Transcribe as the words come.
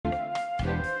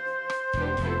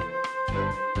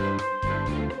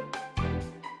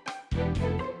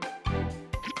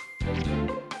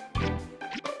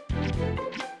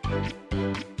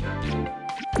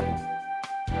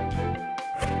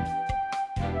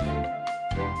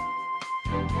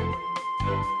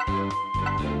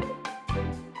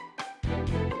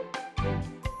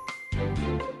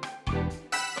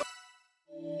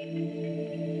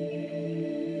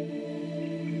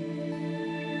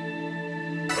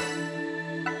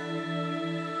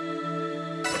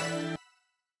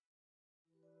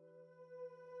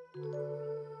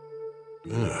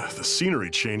the scenery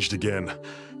changed again.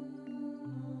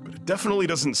 But it definitely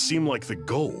doesn't seem like the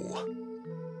goal.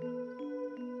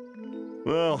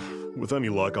 Well, with any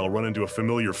luck, I'll run into a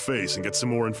familiar face and get some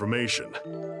more information.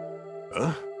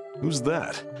 Huh? Who's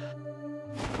that?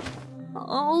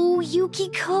 Oh,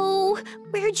 Yukiko,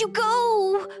 where'd you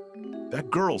go?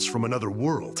 That girl's from another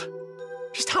world.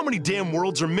 Just how many damn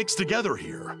worlds are mixed together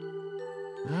here?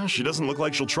 She doesn't look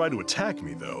like she'll try to attack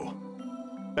me, though.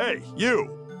 Hey,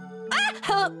 you!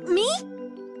 Me?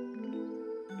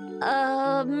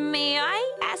 May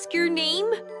I ask your name?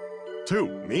 Who,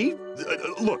 me?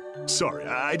 Look, sorry,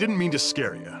 I didn't mean to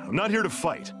scare you. I'm not here to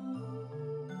fight.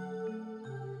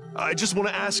 I just want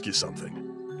to ask you something.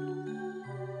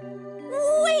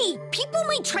 Wait, people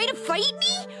might try to fight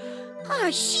me? Ah,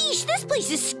 sheesh, this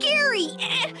place is scary.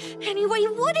 Anyway,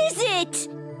 what is it?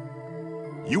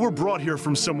 You were brought here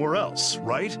from somewhere else,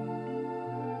 right?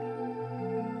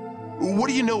 What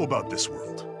do you know about this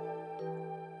world?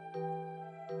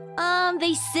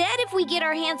 They said if we get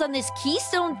our hands on this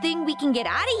keystone thing, we can get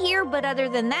out of here, but other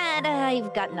than that,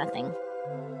 I've got nothing.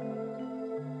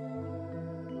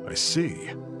 I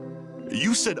see.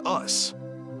 You said us.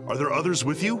 Are there others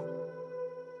with you?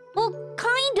 Well,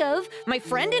 kind of. My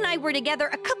friend and I were together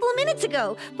a couple of minutes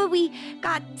ago, but we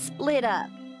got split up.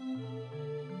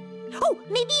 Oh,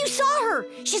 maybe you saw her.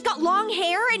 She's got long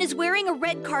hair and is wearing a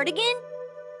red cardigan.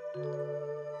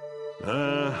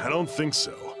 I don't think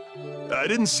so. I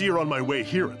didn't see her on my way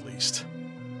here, at least.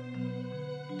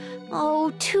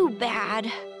 Oh, too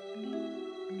bad.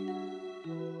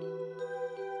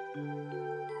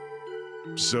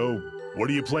 So, what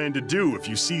do you plan to do if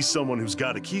you see someone who's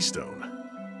got a keystone?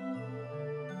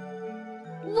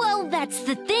 Well, that's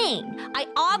the thing. I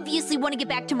obviously want to get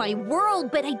back to my world,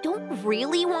 but I don't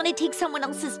really want to take someone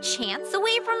else's chance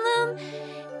away from them.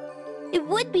 It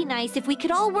would be nice if we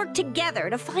could all work together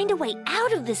to find a way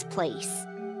out of this place.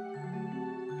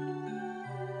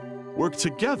 Work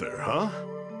together, huh?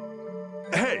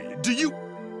 Hey, do you...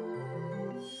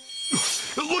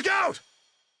 Look out!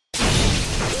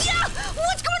 Yeah!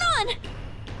 What's going on?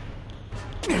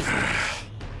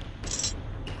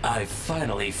 I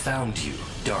finally found you,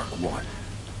 Dark One.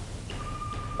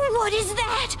 What is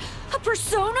that? A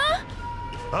persona?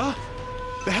 Huh?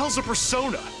 The hell's a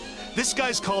persona? This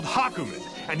guy's called Hakumen,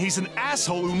 and he's an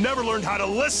asshole who never learned how to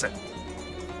listen.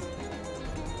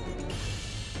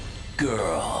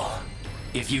 Girl,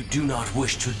 if you do not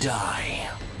wish to die,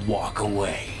 walk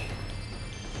away.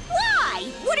 Why?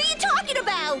 What are you talking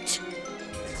about?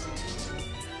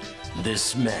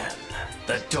 This man,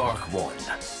 the Dark One,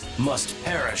 must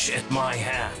perish at my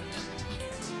hand.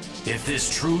 If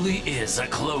this truly is a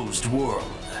closed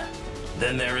world,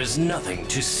 then there is nothing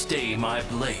to stay my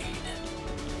blade.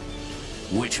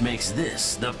 Which makes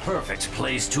this the perfect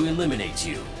place to eliminate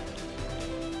you.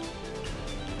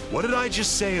 What did I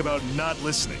just say about not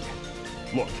listening?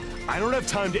 Look, I don't have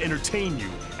time to entertain you,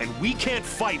 and we can't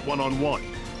fight one-on-one.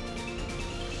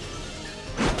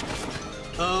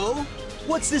 Oh?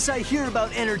 What's this I hear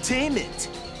about entertainment?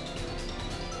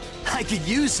 I could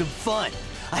use some fun.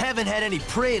 I haven't had any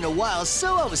prey in a while,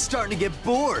 so I was starting to get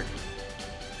bored.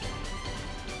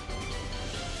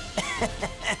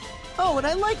 Oh, and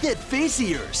I like that face of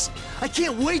yours. I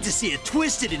can't wait to see it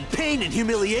twisted in pain and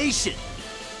humiliation.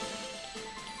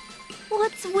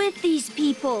 What's with these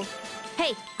people?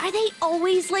 Hey, are they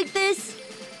always like this?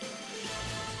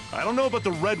 I don't know about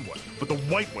the red one, but the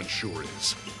white one sure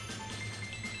is.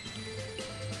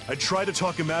 I tried to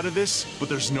talk him out of this, but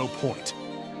there's no point.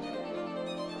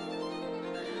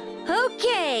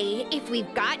 Okay, if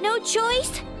we've got no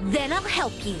choice, then I'll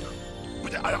help you.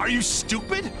 Are you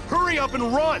stupid? Hurry up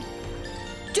and run!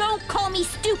 Don't call me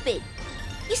stupid.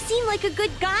 You seem like a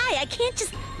good guy. I can't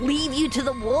just leave you to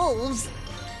the wolves.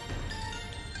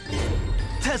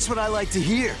 That's what I like to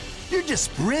hear. You're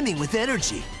just brimming with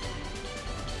energy.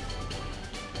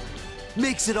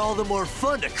 Makes it all the more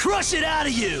fun to crush it out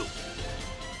of you!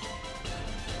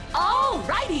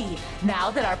 Alrighty!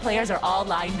 Now that our players are all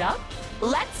lined up,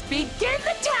 let's begin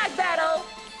the tag battle!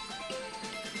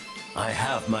 I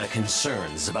have my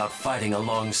concerns about fighting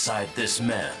alongside this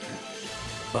man,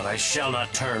 but I shall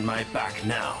not turn my back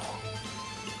now.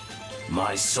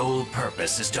 My sole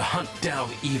purpose is to hunt down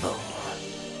evil.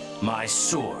 My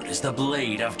sword is the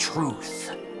blade of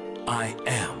truth. I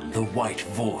am the white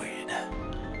void.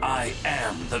 I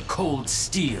am the cold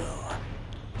steel.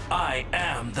 I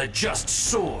am the just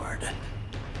sword.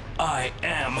 I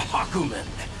am Hakumen.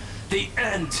 The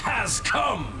end has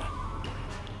come!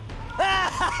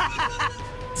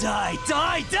 Die,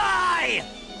 die, die!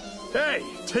 Hey,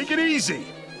 take it easy!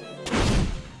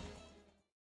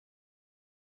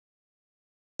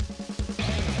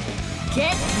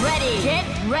 Get ready! Get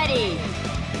ready!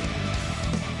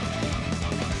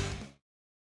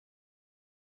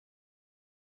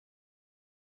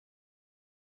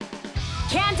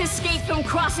 Can't escape from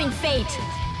crossing fate!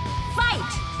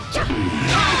 Fight! Take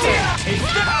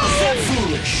that,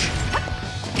 foolish!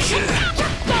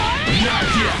 Not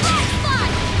yet!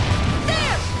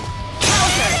 There!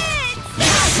 Counter!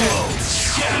 Slow!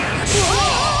 Scatter!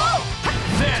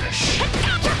 Vanish!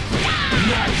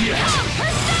 Not yet!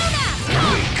 Persona!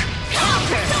 Weak!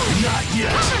 Counter! Not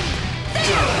yet!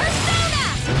 There! Persona!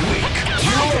 Weak!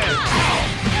 Cover him,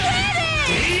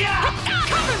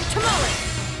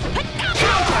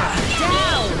 Tomorrow!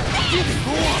 Down!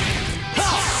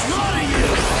 Slaughter you!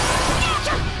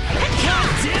 God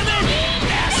damn it!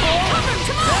 Asshole! Cover him,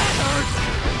 Tomorrow!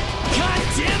 God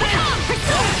damn it!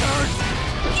 Persona!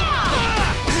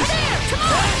 There!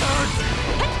 Tomorrow!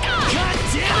 God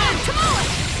damn it! Tomorrow!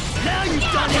 Now you've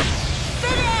done it!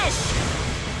 Finish!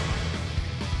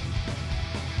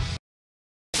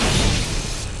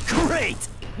 Great!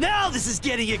 Now this is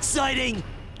getting exciting!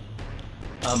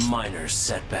 A minor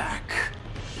setback,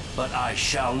 but I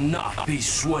shall not be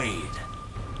swayed.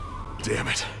 Damn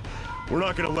it. We're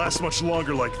not gonna last much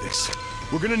longer like this.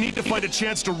 We're gonna need to find a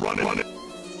chance to run it.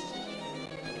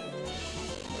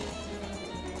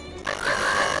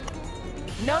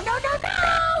 No, no, no,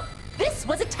 no! This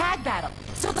was a tag battle,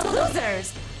 so the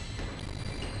losers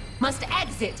must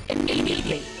exit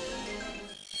immediately.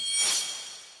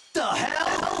 The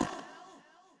hell?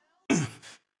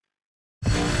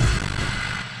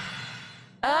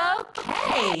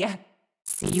 Okay.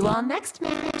 See you all next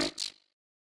match.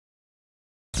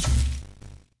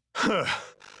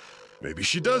 Maybe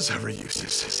she does have her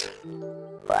uses.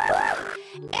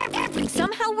 Everything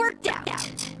somehow worked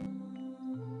out.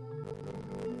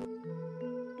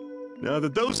 Now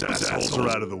that those assholes are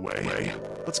out of the way,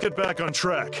 let's get back on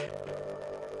track.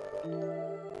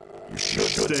 You should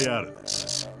stay out of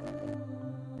this.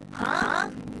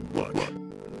 Huh? Look,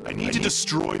 I need to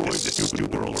destroy this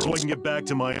stupid world so I can get back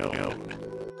to my own.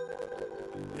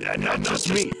 And not just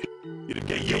me. It'd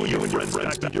get you and your friends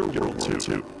back to your world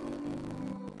too.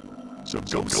 So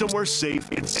go somewhere safe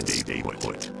and stay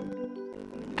put.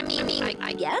 I mean,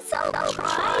 I guess I'll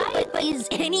try, but is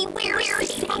anywhere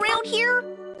safe around here?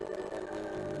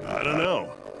 I don't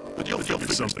know, but you'll figure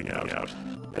something out.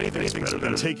 Anything's better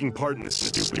than taking part in this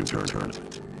stupid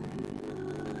tournament.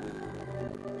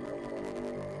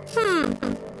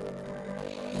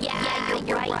 Yeah,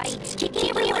 you're right.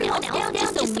 Can't anyone else down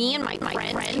just so me and my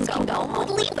friends can go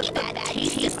home? Leave a bad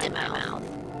taste in my mouth.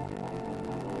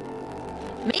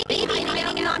 Maybe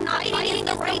I'm not fighting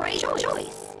the right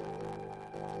choice.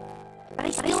 But I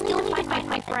still need to find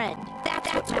my friend.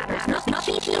 That's what matters.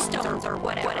 Nothing keystones or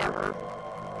whatever.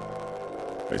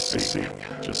 I see.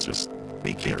 Just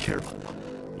be careful.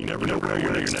 You never know where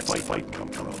your next fight can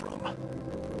come from.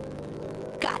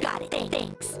 Got it.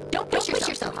 Thanks. Don't push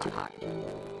yourself too hard.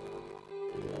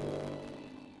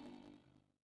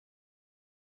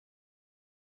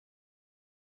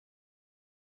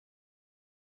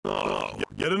 Oh,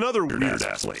 yet another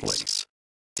weird-ass place.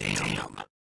 Damn.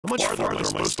 How much farther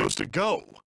am I supposed to go?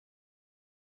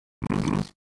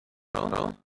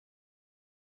 Oh?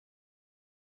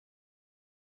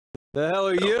 The hell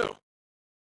are you?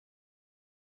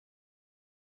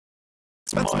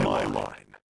 That's my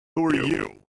line. Who are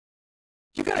you?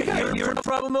 You got a hearing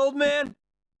problem, old man?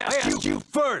 I asked you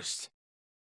first.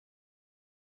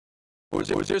 Was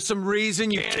there some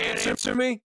reason you can't answer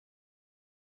me?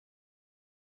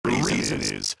 The reason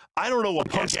is, I don't know a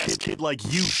punk-ass kid like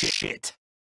you shit.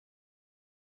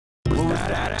 Was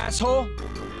that asshole?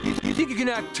 You think you can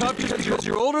act tough because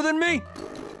you're older than me?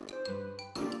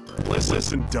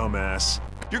 Listen, dumbass.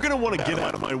 You're gonna want to get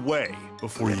out of my way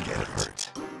before you get hurt.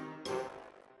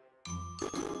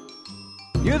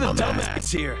 You're the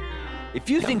dumbass here. If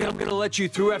you think I'm gonna let you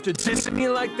through after dissing me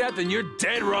like that, then you're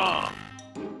dead wrong.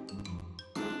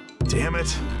 Damn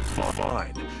it.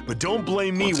 Fine. But don't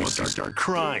blame me once you start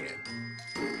crying.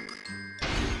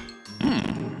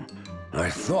 I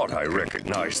thought I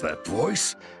recognized that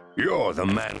voice. You're the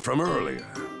man from earlier.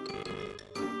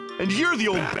 And you're the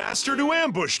old bastard who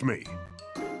ambushed me.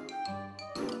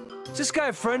 Is this guy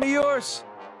a friend of yours?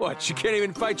 What, you can't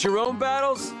even fight your own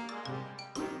battles?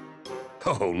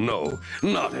 Oh no,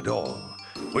 not at all.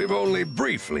 We've only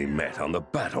briefly met on the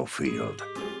battlefield.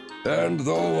 And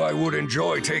though I would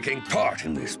enjoy taking part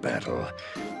in this battle,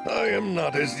 I am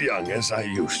not as young as I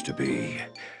used to be.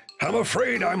 I'm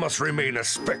afraid I must remain a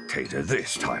spectator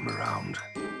this time around.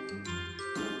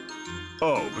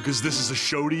 Oh, because this is a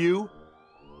show to you?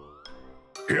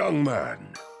 Young man,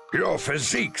 Your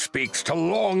physique speaks to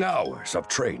long hours of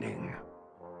training.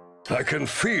 I can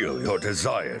feel your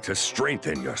desire to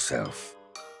strengthen yourself.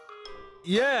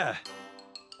 Yeah.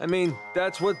 I mean,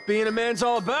 that's what being a man's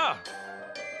all about.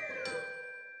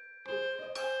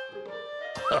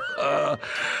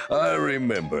 I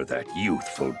remember that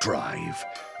youthful drive,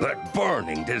 that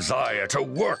burning desire to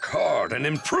work hard and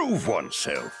improve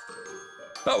oneself.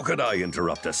 How could I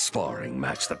interrupt a sparring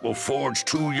match that will forge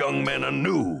two young men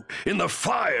anew in the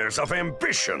fires of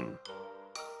ambition?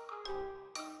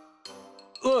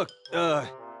 Look,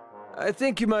 I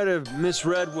think you might have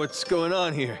misread what's going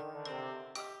on here.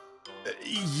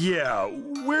 Yeah,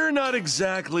 we're not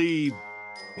exactly...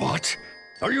 What?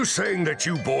 Are you saying that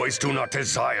you boys do not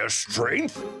desire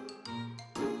strength?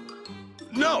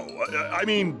 No, I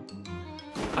mean...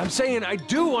 I'm saying I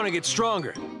do want to get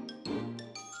stronger.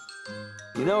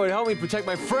 You know, it helped me protect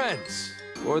my friends,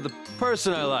 or the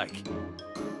person I like.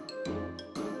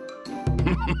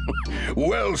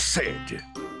 Well said.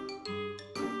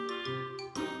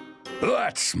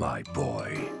 That's my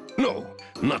boy. No,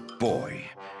 not boy.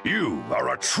 You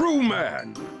are a true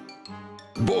man.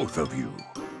 Both of you.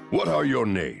 What are your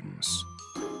names?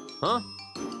 Huh?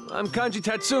 I'm Kanji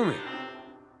Tatsumi.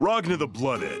 Ragna the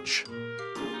Blood Edge.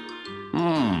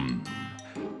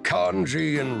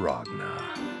 Kanji and Ragna.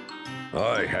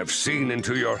 I have seen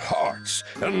into your hearts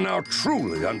and now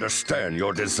truly understand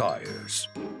your desires.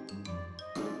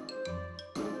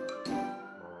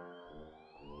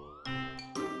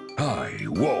 I,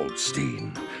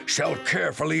 Waldstein, shall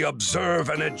carefully observe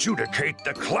and adjudicate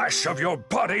the clash of your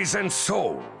bodies and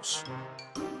souls.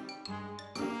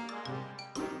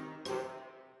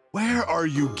 Where are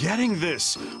you getting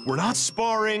this? We're not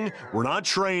sparring, we're not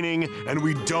training, and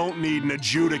we don't need an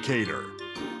adjudicator.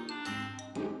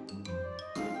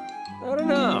 I don't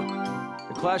know.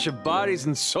 The clash of bodies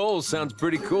and souls sounds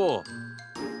pretty cool.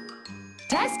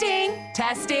 Testing!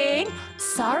 Testing!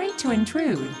 Sorry to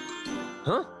intrude.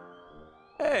 Huh?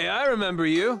 Hey, I remember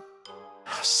you.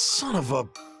 Son of a...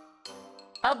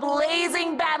 A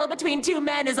blazing battle between two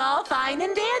men is all fine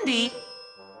and dandy.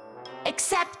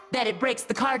 Except that it breaks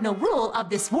the cardinal rule of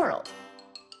this world.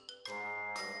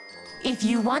 If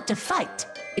you want to fight,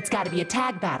 it's gotta be a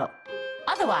tag battle.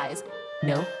 Otherwise,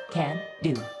 no can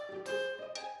do.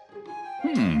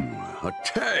 A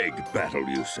tag battle,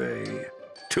 you say?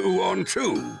 2 on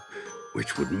 2,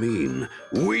 which would mean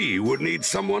we would need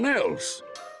someone else.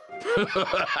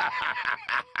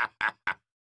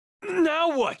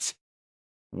 Now what?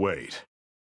 Wait.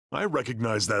 I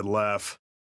recognize that laugh.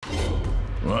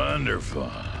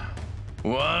 Wonderful.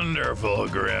 Wonderful,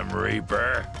 Grim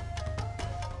Reaper.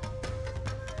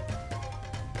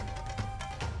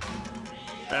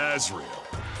 Azrael.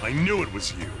 I knew it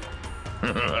was you.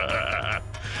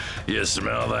 You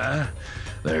smell that?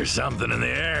 There's something in the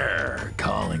air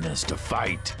calling us to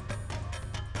fight.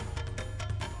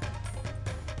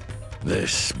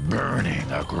 This burning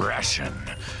aggression,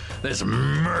 this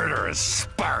murderous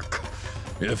spark.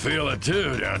 You feel it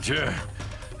too, don't you?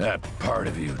 That part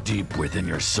of you deep within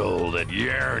your soul that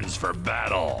yearns for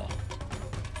battle.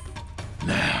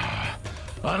 Now,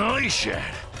 unleash it.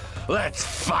 Let's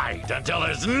fight until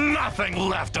there's nothing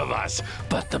left of us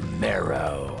but the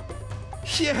marrow.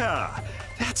 Yeah,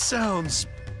 that sounds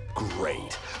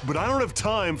great. But I don't have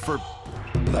time for...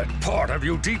 That part of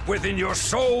you deep within your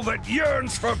soul that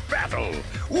yearns for battle.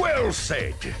 Well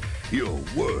said. Your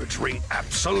words ring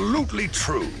absolutely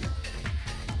true.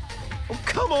 Oh,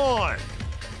 come on!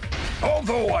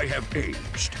 Although I have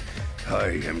aged,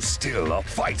 I am still a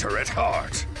fighter at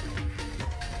heart.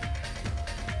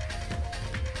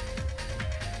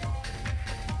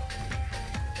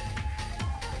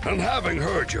 And having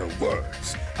heard your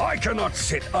words, I cannot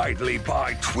sit idly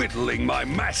by twiddling my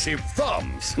massive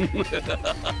thumbs.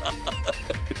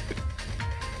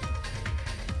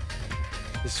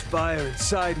 This fire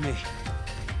inside me.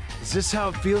 Is this how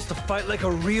it feels to fight like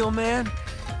a real man?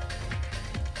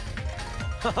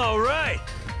 All right!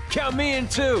 Count me in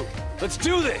too. Let's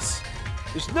do this!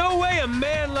 There's no way a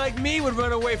man like me would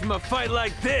run away from a fight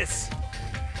like this!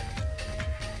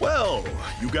 Well,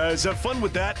 you guys have fun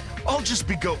with that. I'll just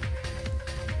be go...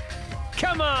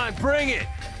 Come on, bring it!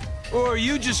 Or are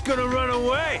you just gonna run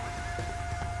away?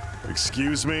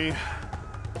 Excuse me?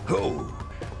 Oh,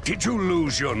 did you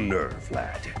lose your nerve,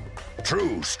 lad?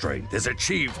 True strength is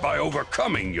achieved by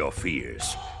overcoming your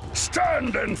fears.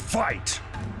 Stand and fight!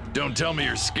 Don't tell me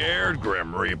you're scared,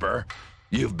 Grim Reaper.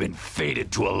 You've been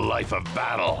fated to a life of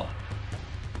battle.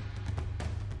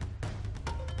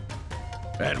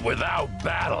 And without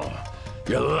battle,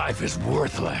 your life is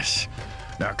worthless.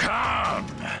 Now come,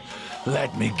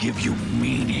 let me give you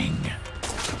meaning.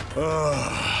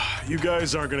 You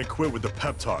guys aren't gonna quit with the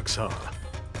pep talks, huh?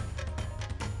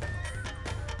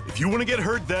 If you want to get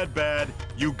hurt that bad,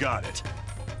 you got it.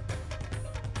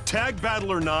 Tag battle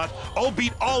or not, I'll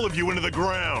beat all of you into the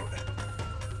ground.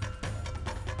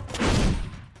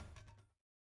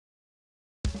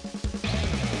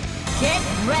 Get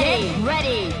ready! Get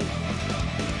ready!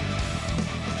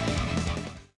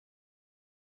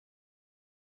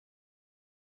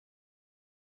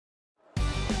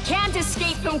 Can't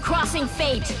escape from crossing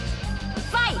fate!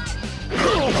 Fight! Bring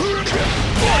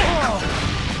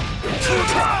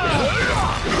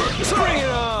it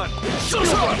on!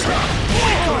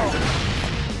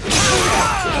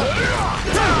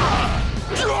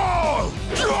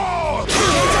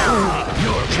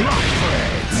 You're my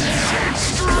friends.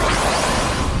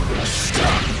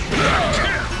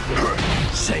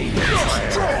 Say your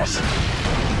prayers.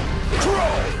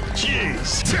 Jeez!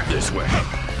 This way.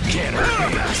 Can't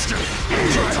hurt me.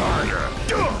 Try harder.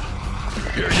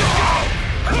 Here you go.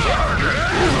 Harder.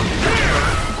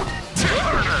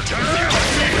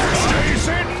 Stays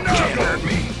in. Can't hurt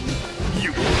me.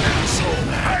 You asshole!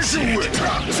 That's it.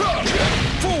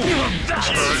 Fool.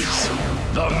 Jeez.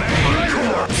 The main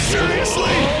corpse.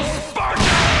 Seriously?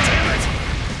 Damn it.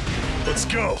 Let's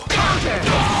go!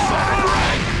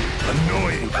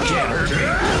 Annoying. Can't hurt me.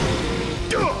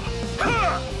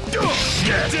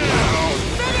 Get down!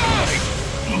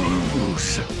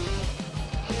 Loose.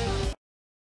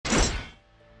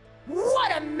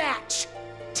 What a match!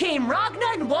 Team Ragna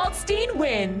and Waldstein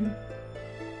win!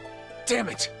 Damn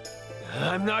it!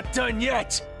 I'm not done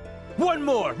yet! One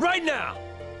more, right now!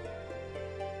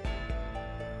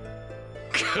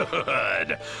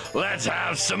 Good. Let's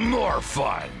have some more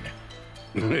fun.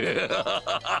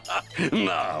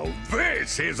 Now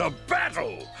this is a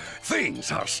battle! Things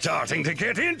are starting to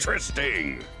get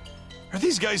interesting! Are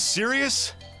these guys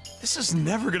serious? This is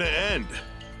never gonna end.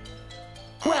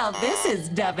 Well, this is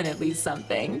definitely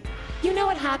something. You know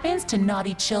what happens to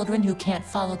naughty children who can't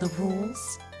follow the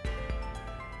rules?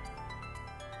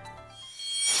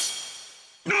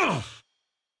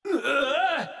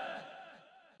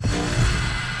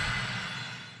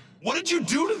 What did you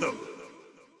do to them?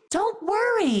 Don't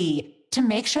worry! To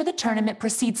make sure the tournament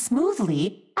proceeds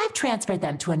smoothly, I've transferred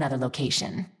them to another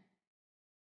location.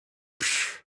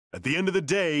 At the end of the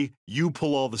day, you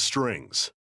pull all the strings.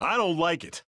 I don't like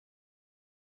it.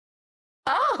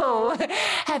 Oh,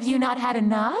 have you not had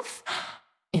enough?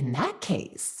 In that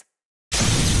case...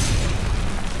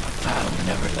 I'll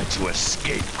never let you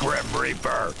escape, Grim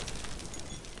Reaper.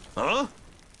 Huh?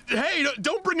 Hey,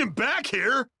 don't bring him back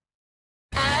here!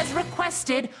 As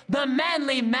requested, the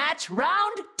manly match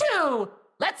round 2!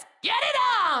 Let's get it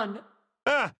on!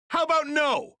 How about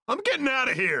no? I'm getting out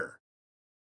of here!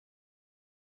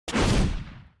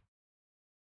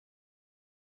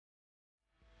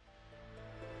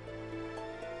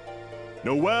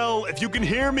 Noelle, if you can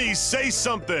hear me, say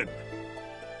something!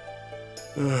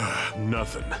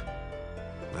 Nothing.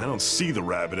 I don't see the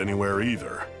rabbit anywhere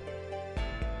either.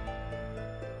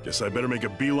 Guess I better make a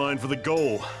beeline for the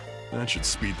goal. That should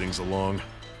speed things along.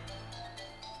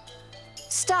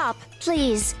 Stop,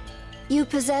 please. You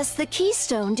possess the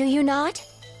keystone, do you not?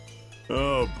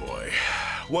 Oh boy.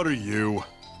 What are you?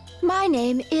 My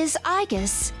name is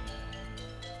Igus.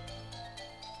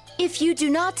 If you do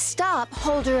not stop,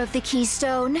 holder of the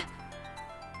keystone...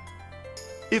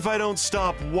 If I don't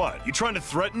stop, what? You trying to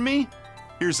threaten me?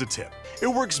 Here's a tip. It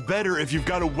works better if you've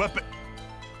got a weapon...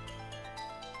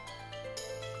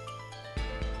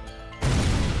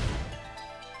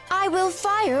 I will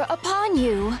fire upon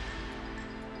you.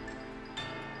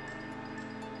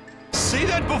 Say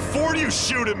that before you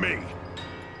shoot at me!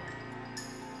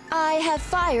 I have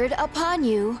fired upon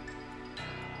you.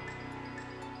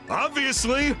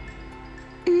 Obviously!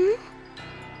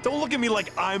 Don't look at me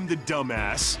like I'm the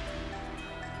dumbass.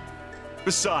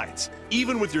 Besides,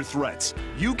 even with your threats,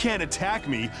 you can't attack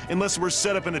me unless we're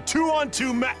set up in a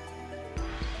 2-on-2 match.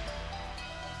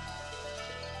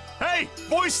 Hey,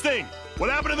 voice thing! What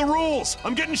happened to the rules?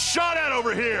 I'm getting shot at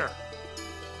over here!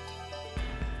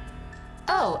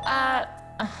 Oh,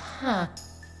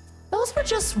 those were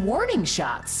just warning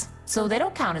shots, so they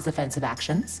don't count as offensive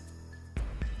actions.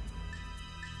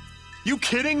 You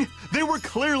kidding? They were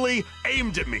clearly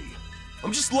aimed at me.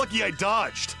 I'm just lucky I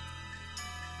dodged.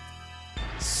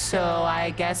 So I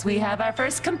guess we have our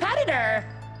first competitor.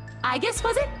 I guess,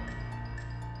 was it?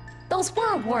 Those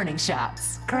were warning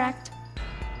shots, correct?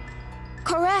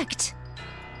 Correct.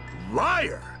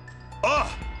 Liar!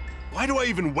 Ugh! Why do I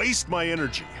even waste my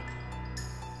energy?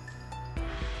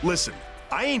 Listen,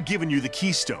 I ain't giving you the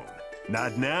keystone.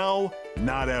 Not now,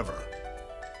 not ever.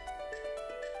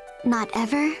 Not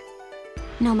ever?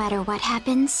 No matter what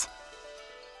happens.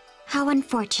 How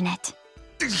unfortunate.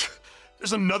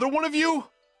 There's another one of you?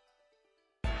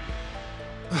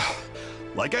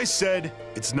 Like I said,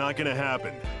 it's not gonna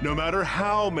happen, no matter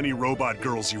how many robot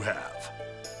girls you have.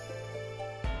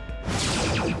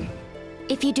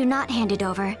 If you do not hand it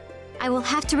over, I will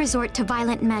have to resort to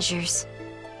violent measures.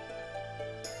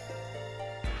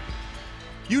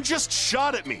 You just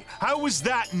shot at me. How was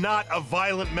that not a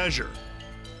violent measure?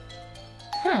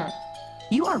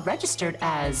 You are registered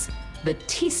as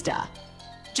Batista.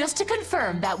 Just to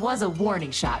confirm, that was a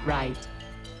warning shot, right?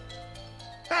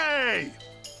 Hey!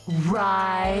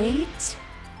 Right?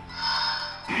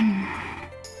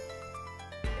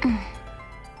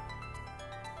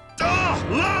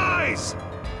 Lies!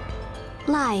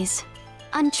 Lies,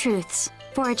 untruths,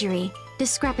 forgery,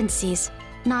 discrepancies,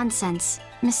 nonsense,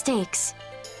 mistakes.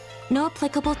 No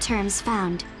applicable terms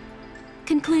found.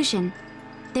 Conclusion.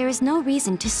 There is no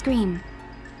reason to scream.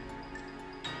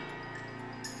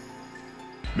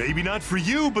 Maybe not for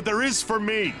you, but there is for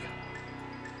me.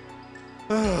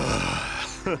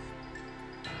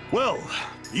 Well,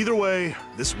 either way,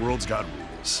 this world's got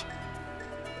rules.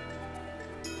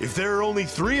 If there are only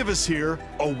 3 of us here,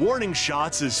 a warning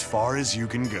shot's as far as you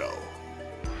can go.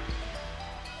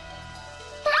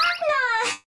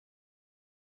 Ragna!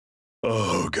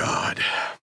 Oh, God.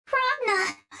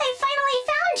 Ragna, I finally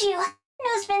found you!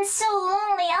 No's been so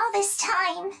lonely all this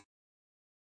time.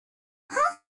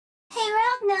 Huh? Hey,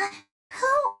 Ragna,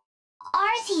 who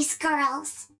are these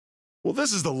girls? Well,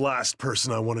 this is the last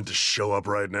person I wanted to show up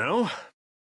right now.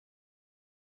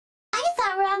 I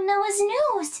thought Ragna was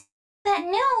Nu's. That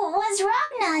Nu was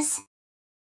Ragna's.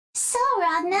 So,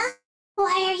 Ragna,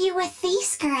 why are you with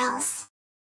these girls?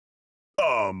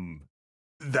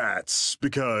 That's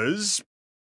because...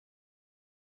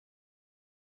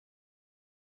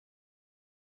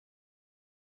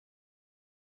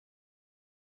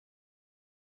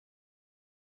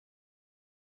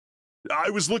 I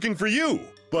was looking for you,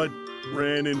 but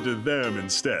ran into them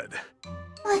instead.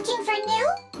 Looking for Nu?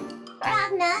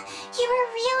 Ragna, you were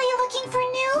really looking for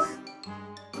Nu?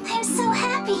 I'm so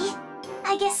happy.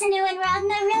 I guess Nu and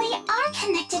Ragna really are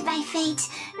connected by fate,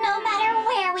 no matter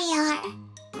where we are.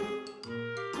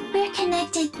 We're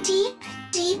connected deep,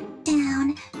 deep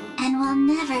down, and we'll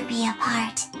never be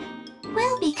apart.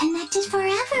 We'll be connected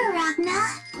forever,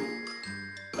 Ragna.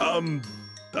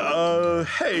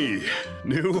 Hey,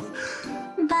 Nu.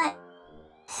 But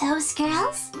those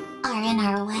girls are in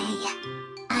our way.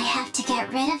 I have to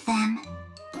get rid of them,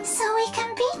 so we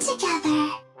can be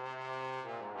together.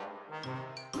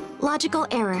 Logical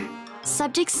error.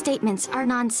 Subject's statements are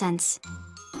nonsense.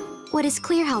 What is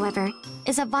clear, however,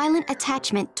 is a violent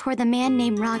attachment toward the man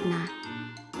named Ragna.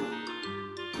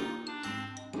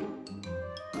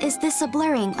 Is this a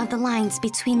blurring of the lines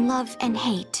between love and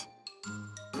hate?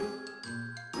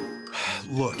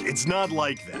 Look, it's not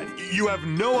like that. You have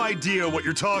no idea what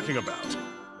you're talking about.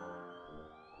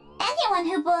 Anyone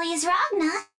who bullies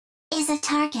Ragna is a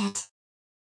target.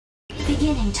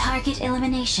 Beginning target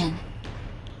elimination.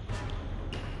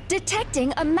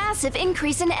 Detecting a massive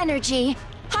increase in energy.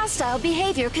 Hostile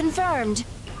behavior confirmed.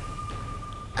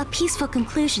 A peaceful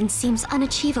conclusion seems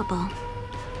unachievable.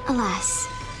 Alas.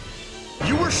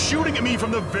 You were shooting at me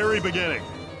from the very beginning.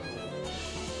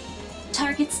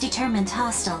 Targets determined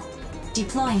hostile.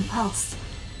 Deploying pulse.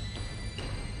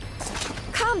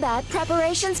 Combat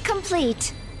preparations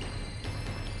complete.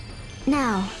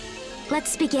 Now,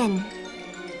 let's begin.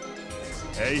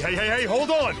 Hey,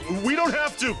 hold on! We don't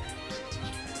have to!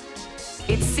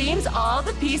 It seems all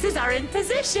the pieces are in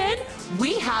position.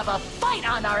 We have a fight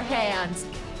on our hands.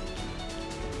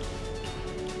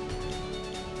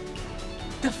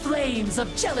 The flames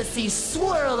of jealousy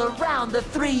swirl around the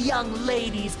 3 young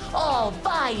ladies, all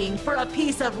vying for a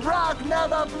piece of Ragna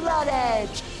the Blood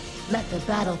Edge. Let the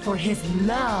battle for his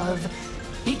love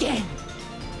begin.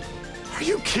 Are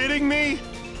you kidding me?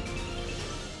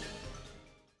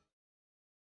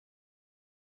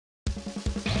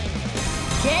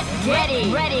 Get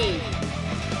ready!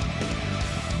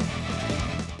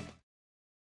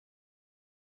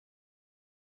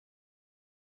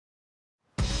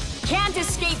 Can't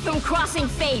escape from crossing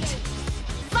fate!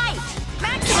 Fight!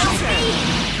 Maximum speed!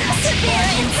 Severe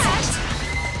impact!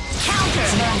 Counter!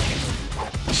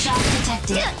 Shock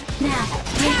detected. Now,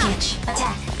 breakage.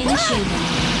 Attack. Initiating.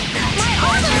 My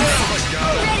armor!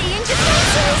 Ready into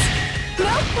pieces!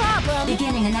 No problem!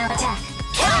 Beginning an attack.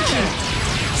 Counter!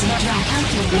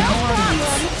 Calculating No coordinates.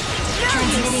 problem!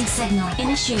 Transmitting signal.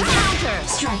 Initiating. Counter!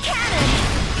 Strike. Cannon!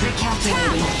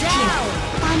 Recalculating. Down!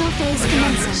 Final phase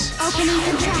commencing. Opening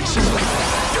contraction.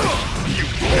 You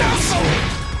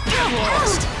asshole!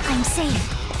 I'm safe.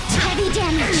 Heavy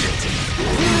damage.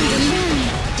 Moon.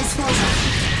 Disposal.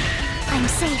 I'm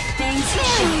safe. Thanks.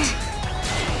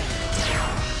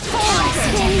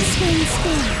 Barrier.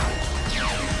 Spin.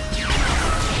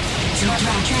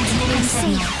 Transmitting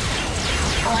signal.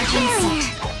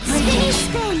 Barrier.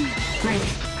 Spin. Break.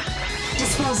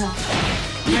 Disposal.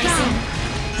 Bracing.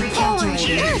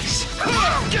 Recalculating.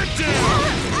 Get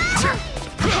down!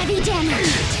 Heavy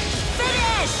damage.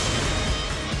 Finish!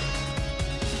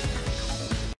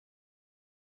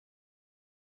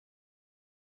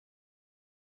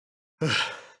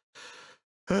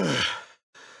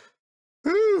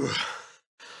 Whew.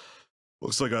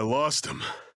 Looks like I lost him.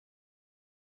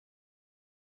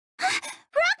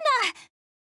 Ragna!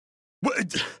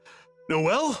 What?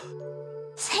 Noelle?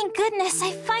 Thank goodness,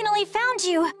 I finally found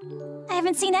you. I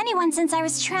haven't seen anyone since I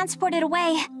was transported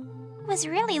away. I was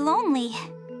really lonely.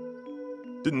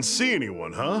 Didn't see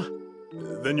anyone, huh?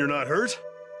 Then you're not hurt?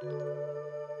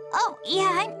 Oh, yeah,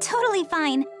 I'm totally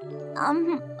fine.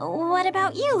 What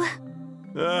about you?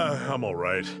 I'm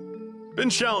alright. Been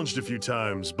challenged a few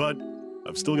times, but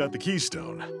I've still got the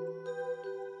keystone.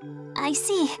 I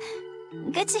see.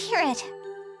 Good to hear it.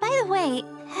 By the way,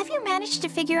 have you managed to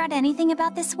figure out anything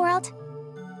about this world?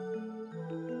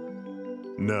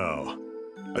 No.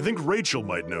 I think Rachel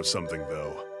might know something,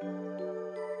 though.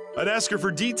 I'd ask her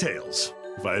for details,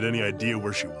 if I had any idea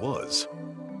where she was.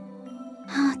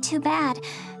 Oh, too bad.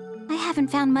 I haven't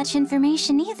found much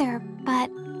information either, but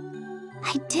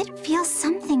I did feel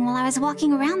something while I was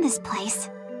walking around this place.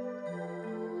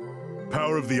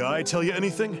 Power of the Eye tell you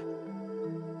anything?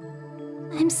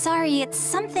 I'm sorry, it's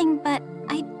something, but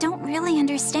I don't really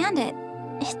understand it.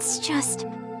 It's just...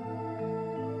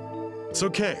 It's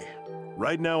okay.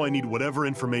 Right now I need whatever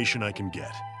information I can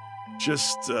get.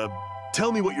 Just,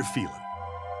 tell me what you're feeling.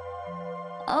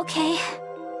 Okay.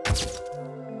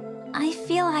 I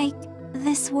feel like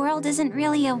this world isn't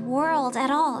really a world at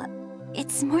all.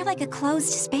 It's more like a closed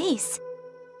space.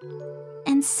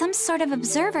 And some sort of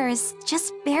observer is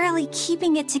just barely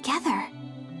keeping it together.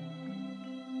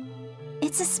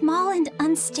 It's a small and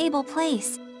unstable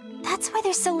place. That's why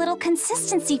there's so little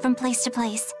consistency from place to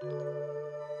place.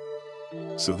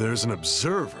 So there's an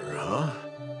observer, huh?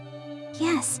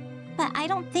 Yes, but I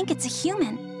don't think it's a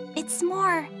human. It's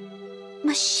more...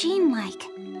 machine-like.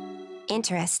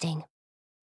 Interesting.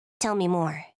 Tell me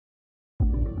more.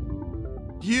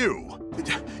 You're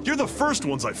the first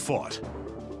ones I fought.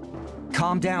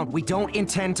 Calm down. We don't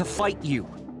intend to fight you.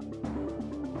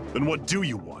 Then what do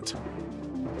you want?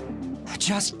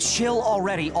 Just chill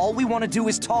already. All we want to do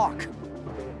is talk.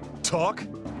 Talk?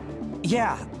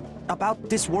 Yeah, about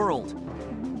this world.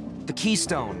 The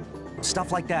Keystone.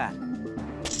 Stuff like that.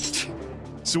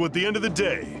 So at the end of the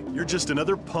day, you're just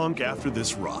another punk after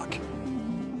this rock.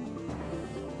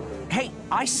 Hey,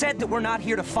 I said that we're not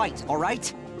here to fight, all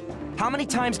right? How many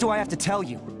times do I have to tell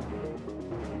you?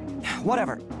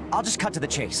 Whatever, I'll just cut to the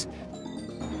chase.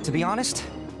 To be honest,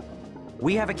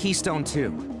 we have a Keystone too.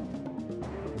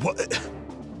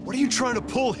 What are you trying to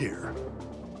pull here?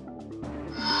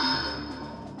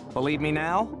 Believe me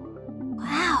now?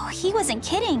 Wow, he wasn't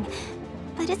kidding.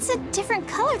 But it's a different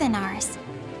color than ours.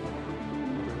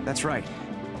 That's right.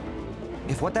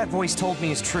 If what that voice told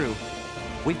me is true,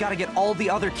 we've got to get all the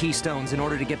other Keystones in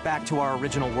order to get back to our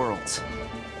original worlds.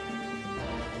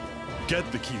 Get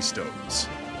the Keystones,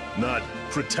 not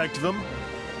protect them?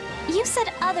 You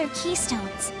said other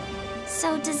Keystones.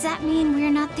 So does that mean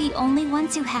we're not the only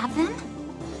ones who have them?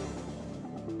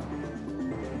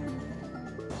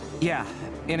 Yeah.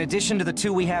 In addition to the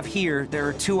 2 we have here, there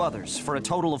are 2 others, for a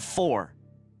total of 4.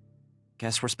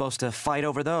 Guess we're supposed to fight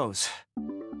over those.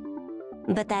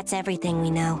 But that's everything we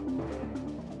know.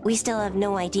 We still have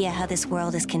no idea how this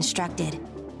world is constructed,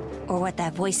 or what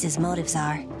that voice's motives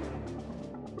are.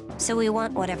 So we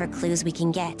want whatever clues we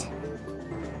can get.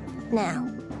 Now,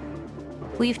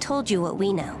 we've told you what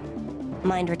we know.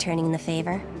 Mind returning the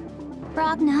favor?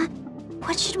 Ragna,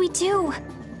 what should we do?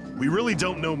 We really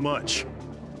don't know much.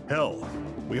 Hell,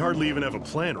 we hardly even have a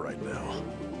plan right now.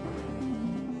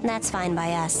 That's fine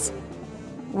by us.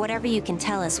 Whatever you can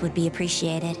tell us would be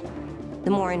appreciated.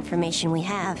 The more information we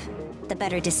have, the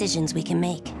better decisions we can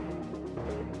make.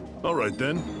 All right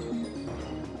then.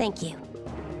 Thank you.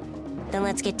 Then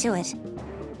let's get to it.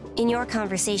 In your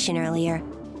conversation earlier,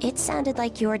 it sounded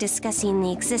like you were discussing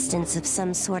the existence of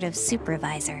some sort of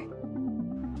supervisor.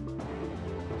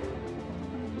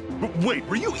 Wait,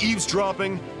 were you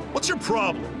eavesdropping? What's your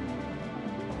problem?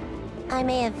 I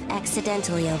may have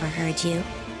accidentally overheard you.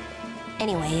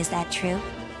 Anyway, is that true?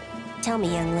 Tell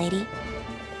me, young lady.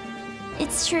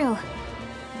 It's true.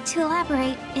 To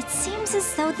elaborate, it seems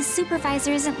as though the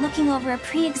supervisor isn't looking over a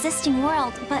pre-existing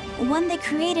world, but one they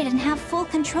created and have full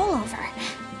control over.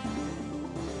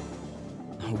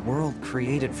 A world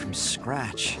created from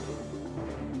scratch.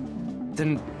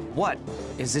 Then what?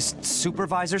 Is this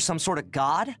supervisor some sort of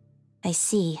god? I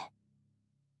see.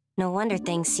 No wonder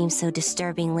things seem so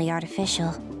disturbingly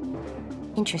artificial.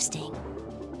 Interesting.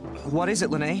 What is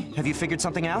it, Lene? Have you figured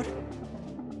something out?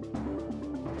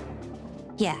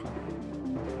 Yeah.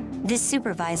 This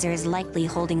supervisor is likely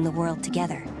holding the world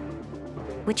together.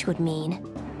 Which would mean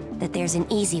that there's an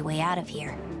easy way out of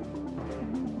here.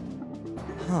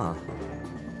 Huh.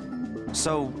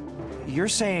 So, you're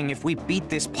saying if we beat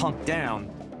this punk down,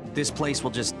 this place will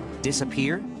just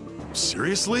disappear?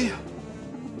 Seriously?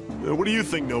 What do you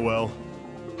think, Noelle?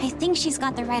 I think she's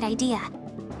got the right idea.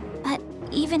 But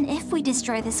even if we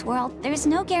destroy this world, there's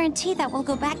no guarantee that we'll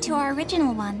go back to our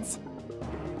original ones.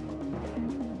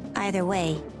 Either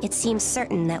way, it seems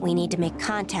certain that we need to make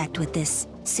contact with this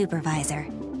supervisor.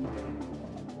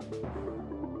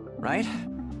 Right?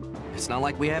 It's not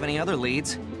like we have any other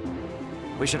leads.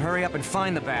 We should hurry up and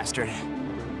find the bastard.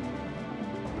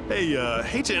 Hey,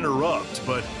 hate to interrupt,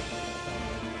 but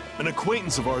an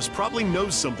acquaintance of ours probably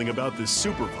knows something about this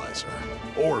supervisor.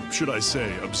 Or should I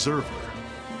say, observer.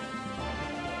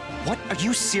 What? Are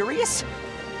you serious?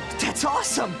 That's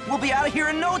awesome! We'll be out of here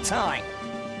in no time!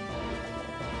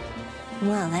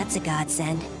 Well, that's a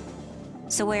godsend.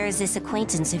 So where is this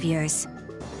acquaintance of yours?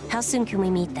 How soon can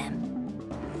we meet them?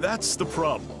 That's the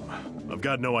problem. I've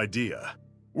got no idea.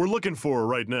 We're looking for her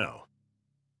right now.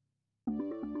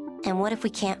 And what if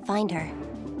we can't find her?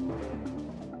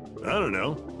 I don't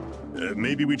know.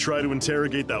 Maybe we try to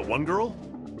interrogate that one girl?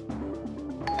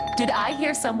 Did I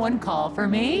hear someone call for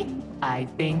me? I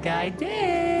think I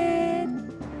did.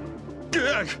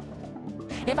 Gah!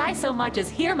 If I so much as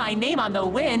hear my name on the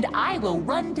wind, I will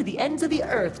run to the ends of the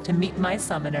earth to meet my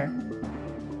summoner.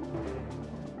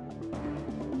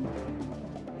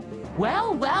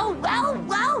 Well,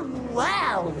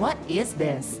 what is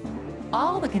this?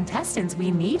 All the contestants we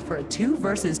need for a 2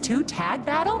 versus 2 tag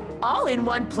battle, all in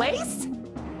one place?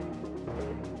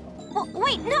 Well,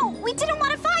 wait, no, we didn't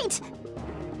want to fight!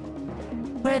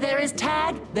 Where there is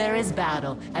tag, there is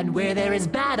battle, and where there is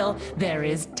battle, there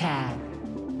is tag.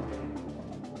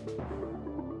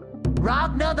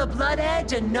 Ragna the Blood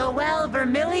Edge and Noelle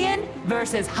Vermillion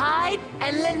versus Hyde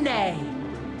and Lene.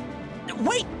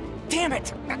 Wait! Damn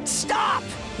it! Stop!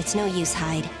 It's no use,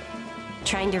 Hyde.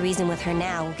 Trying to reason with her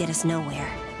now will get us nowhere.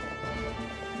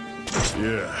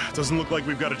 Yeah, doesn't look like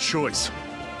we've got a choice.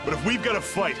 But if we've got to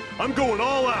fight, I'm going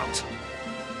all out!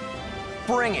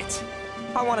 Bring it!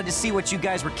 I wanted to see what you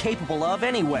guys were capable of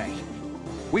anyway.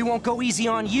 We won't go easy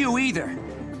on you either.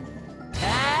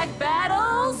 Tag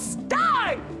battle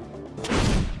start!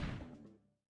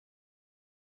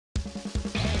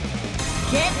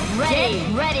 Get ready!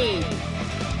 Get ready!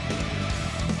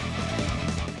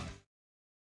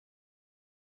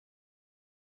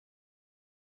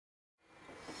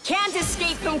 Can't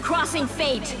escape from crossing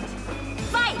fate!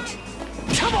 Fight!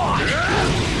 Come on!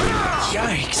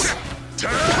 Yikes!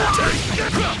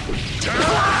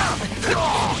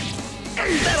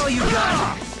 That all you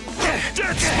got?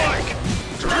 Dead Spike!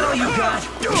 That all you got?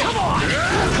 Come on!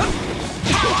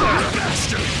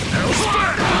 Bastard! Hell's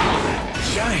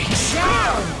Yikes!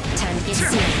 Time to get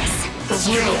serious. The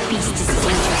weird beast is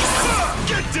dangerous.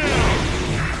 Get down!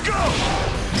 Go!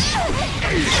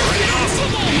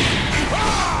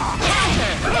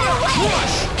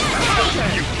 Push!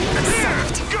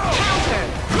 Counter! Go!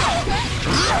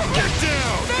 Get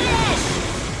down!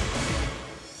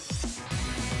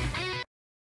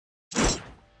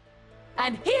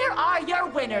 And here are your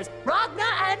winners, Ragna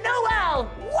and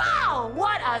Noelle! Wow,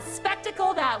 what a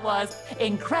spectacle that was!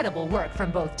 Incredible work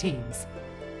from both teams.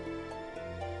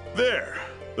 There.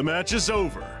 The match is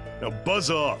over. Now buzz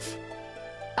off.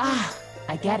 Ah,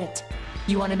 I get it.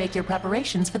 You want to make your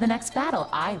preparations for the next battle.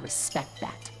 I respect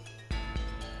that.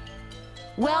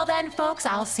 Well then, folks,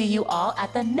 I'll see you all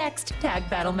at the next tag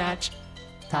battle match.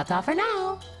 Ta-ta for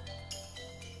now.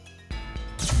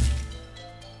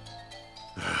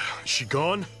 Is she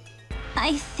gone?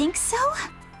 I think so?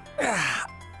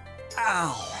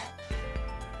 Ow.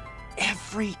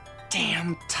 Every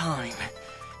damn time.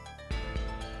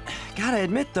 Gotta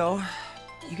admit, though,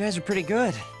 you guys are pretty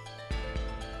good.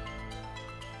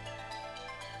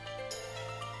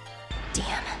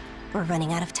 Damn, we're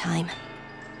running out of time.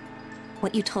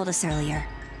 What you told us earlier,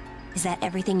 is that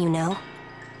everything you know?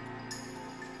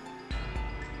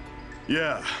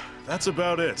 Yeah, that's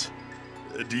about it.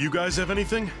 Do you guys have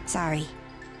anything? Sorry,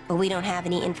 but we don't have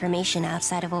any information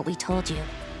outside of what we told you.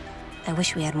 I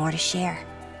wish we had more to share.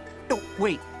 Oh,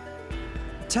 wait.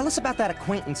 Tell us about that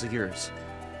acquaintance of yours.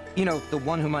 You know, the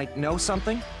one who might know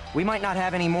something? We might not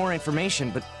have any more information,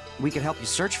 but we could help you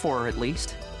search for her at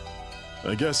least.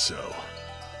 I guess so.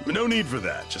 No need for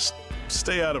that. Just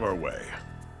stay out of our way.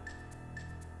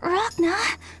 Ragna?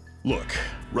 Look,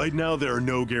 right now there are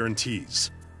no guarantees.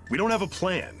 We don't have a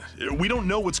plan. We don't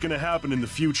know what's gonna happen in the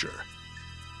future.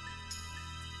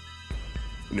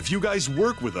 And if you guys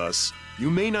work with us, you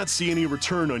may not see any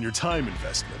return on your time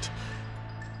investment.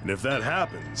 And if that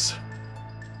happens...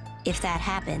 If that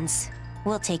happens,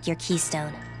 we'll take your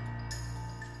keystone.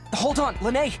 Hold on,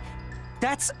 Lene!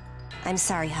 That's... I'm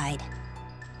sorry, Hyde.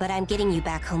 But I'm getting you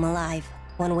back home alive,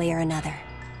 one way or another.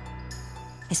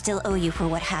 I still owe you for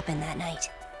what happened that night.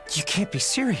 You can't be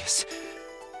serious.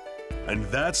 And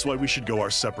that's why we should go our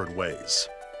separate ways.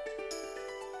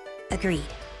 Agreed.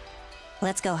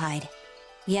 Let's go, Hyde.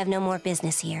 We have no more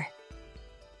business here.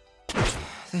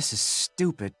 This is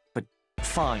stupid, but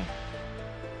fine.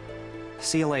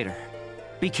 See you later.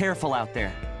 Be careful out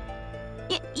there.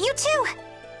 You too!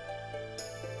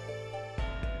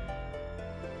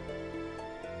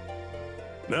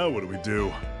 Now what do we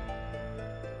do?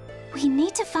 We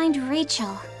need to find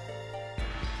Rachel.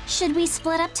 Should we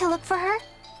split up to look for her?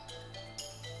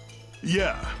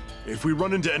 Yeah. If we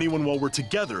run into anyone while we're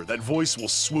together, that voice will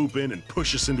swoop in and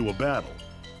push us into a battle.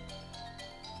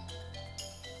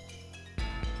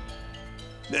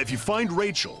 Now, if you find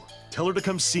Rachel, tell her to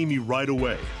come see me right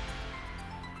away.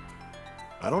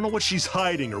 I don't know what she's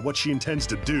hiding or what she intends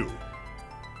to do.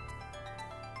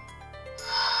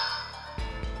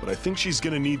 But I think she's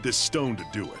gonna need this stone to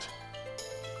do it.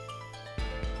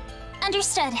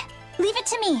 Understood. Leave it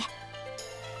to me.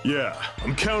 Yeah,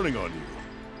 I'm counting on you.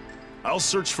 I'll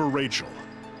search for Rachel.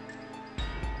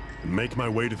 And make my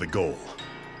way to the goal.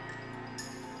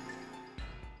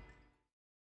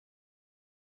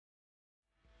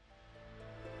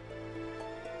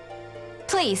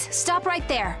 Please, stop right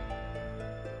there.